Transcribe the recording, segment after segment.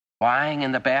lying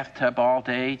in the bathtub all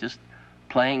day, just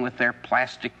playing with their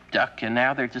plastic duck, and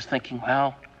now they're just thinking,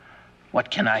 well, what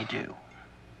can I do?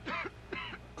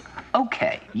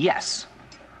 Okay, yes.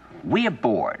 We are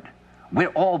bored. We're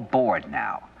all bored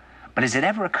now. But has it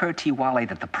ever occurred to you, Wally,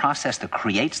 that the process that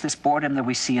creates this boredom that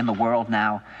we see in the world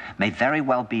now may very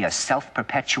well be a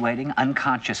self-perpetuating,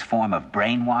 unconscious form of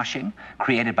brainwashing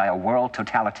created by a world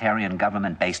totalitarian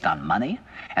government based on money,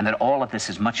 and that all of this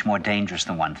is much more dangerous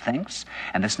than one thinks,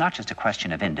 and it's not just a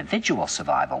question of individual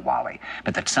survival, Wally,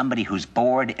 but that somebody who's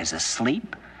bored is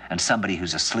asleep, and somebody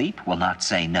who's asleep will not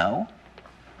say no?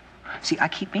 See, I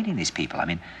keep meeting these people. I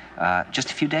mean,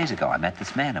 just a few days ago, I met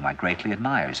this man whom I greatly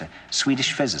admire. He's a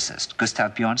Swedish physicist,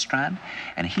 Gustav Bjornstrand,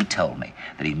 and he told me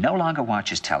that he no longer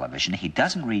watches television, he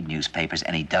doesn't read newspapers,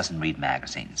 and he doesn't read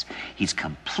magazines. He's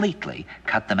completely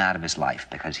cut them out of his life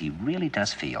because he really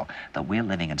does feel that we're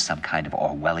living in some kind of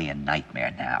Orwellian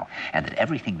nightmare now, and that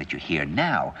everything that you hear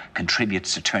now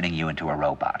contributes to turning you into a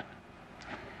robot.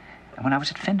 And when I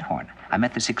was at Findhorn, I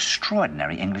met this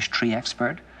extraordinary English tree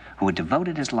expert who had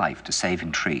devoted his life to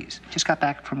saving trees. Just got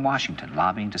back from Washington,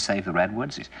 lobbying to save the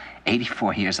redwoods. He's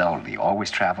 84 years old. He always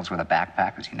travels with a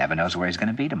backpack because he never knows where he's going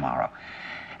to be tomorrow.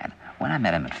 And when I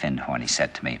met him at Findhorn, he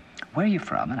said to me, "Where are you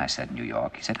from?" And I said, "New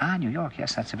York." He said, "New York,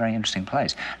 yes, that's a very interesting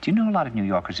place. Do you know a lot of New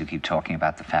Yorkers who keep talking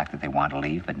about the fact that they want to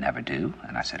leave but never do?"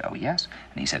 And I said, "Oh, yes."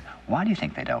 And he said, "Why do you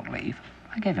think they don't leave?"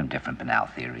 I gave him different banal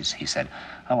theories. He said,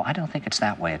 "Oh, I don't think it's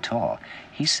that way at all."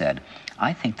 He said,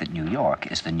 "I think that New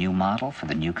York is the new model for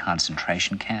the new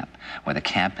concentration camp, where the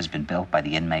camp has been built by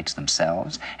the inmates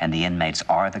themselves, and the inmates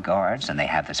are the guards, and they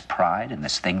have this pride in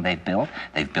this thing they've built.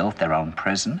 They've built their own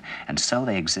prison, and so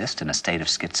they exist in a state of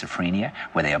schizophrenia,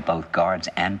 where they are both guards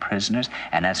and prisoners,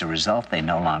 and as a result, they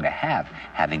no longer have,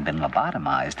 having been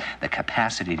lobotomized, the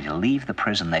capacity to leave the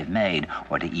prison they've made,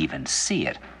 or to even see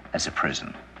it as a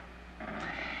prison."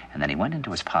 And then he went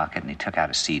into his pocket and he took out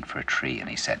a seed for a tree and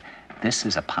he said, "This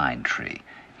is a pine tree."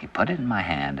 He put it in my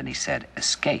hand and he said,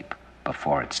 "Escape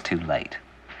before it's too late."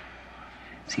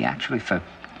 See, actually for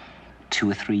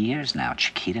 2 or 3 years now,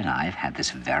 Chiquita and I have had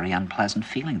this very unpleasant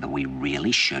feeling that we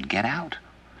really should get out.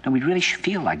 And we really should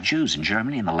feel like Jews in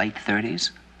Germany in the late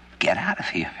 30s. Get out of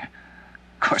here.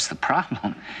 Of course, the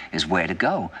problem is where to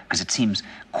go, because it seems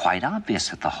quite obvious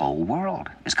that the whole world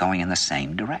is going in the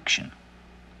same direction.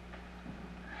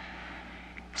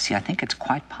 See, I think it's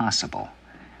quite possible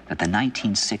that the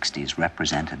 1960s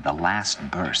represented the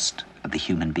last burst of the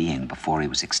human being before he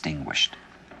was extinguished,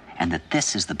 and that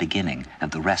this is the beginning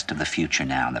of the rest of the future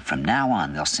now, and that from now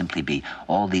on there'll simply be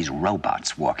all these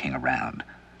robots walking around,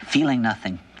 feeling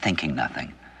nothing, thinking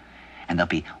nothing, and there'll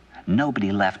be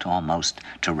nobody left almost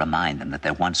to remind them that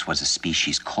there once was a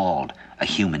species called a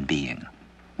human being,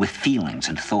 with feelings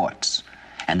and thoughts,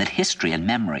 and that history and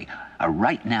memory are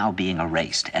right now being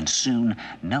erased, and soon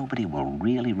nobody will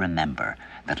really remember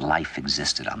that life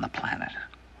existed on the planet.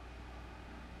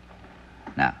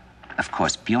 Now, of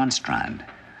course, Bjornstrand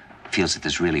feels that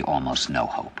there's really almost no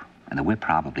hope, and that we're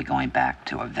probably going back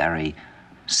to a very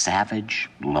savage,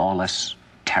 lawless,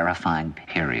 terrifying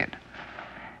period.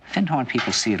 Findhorn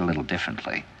people see it a little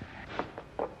differently.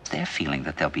 They're feeling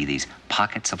that there'll be these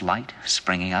pockets of light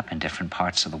springing up in different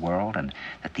parts of the world, and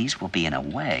that these will be, in a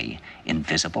way,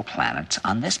 invisible planets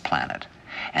on this planet.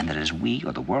 And that as we,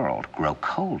 or the world, grow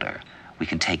colder, we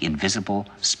can take invisible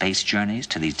space journeys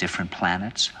to these different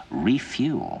planets,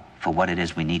 refuel for what it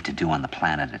is we need to do on the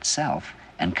planet itself,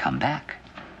 and come back.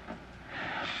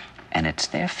 And it's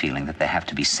their feeling that there have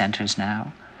to be centers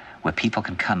now where people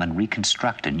can come and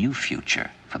reconstruct a new future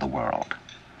for the world.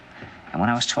 And when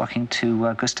I was talking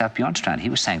to Gustav Bjornstrand, he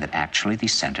was saying that actually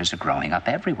these centers are growing up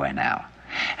everywhere now.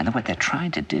 And that what they're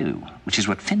trying to do, which is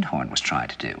what Findhorn was trying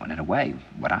to do, and in a way,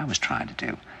 what I was trying to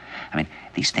do. I mean,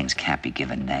 these things can't be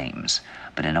given names,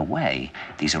 but in a way,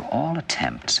 these are all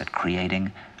attempts at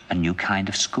creating a new kind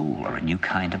of school or a new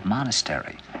kind of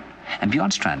monastery. And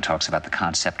Bjornstrand talks about the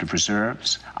concept of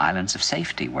reserves, islands of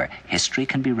safety, where history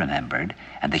can be remembered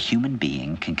and the human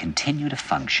being can continue to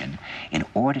function in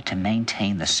order to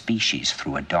maintain the species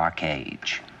through a dark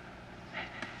age.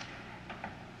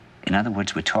 In other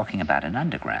words, we're talking about an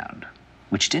underground,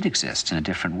 which did exist in a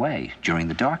different way during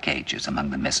the Dark Ages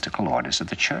among the mystical orders of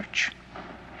the Church.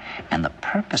 And the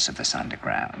purpose of this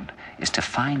underground is to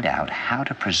find out how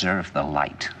to preserve the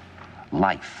light,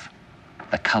 life,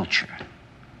 the culture,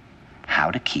 how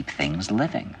to keep things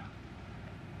living.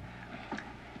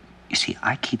 You see,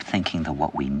 I keep thinking that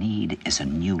what we need is a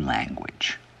new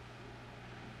language,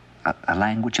 a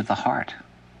language of the heart,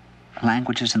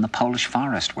 languages in the Polish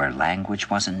forest where language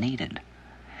wasn't needed.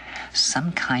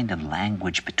 Some kind of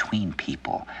language between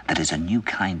people that is a new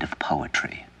kind of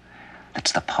poetry,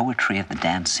 That's the poetry of the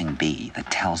dancing bee that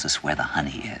tells us where the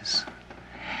honey is.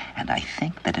 And I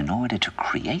think that in order to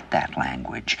create that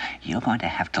language, you're going to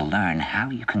have to learn how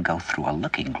you can go through a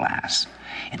looking glass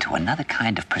into another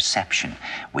kind of perception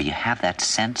where you have that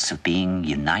sense of being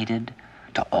united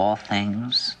to all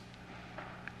things,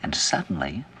 and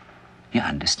suddenly you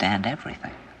understand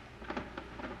everything.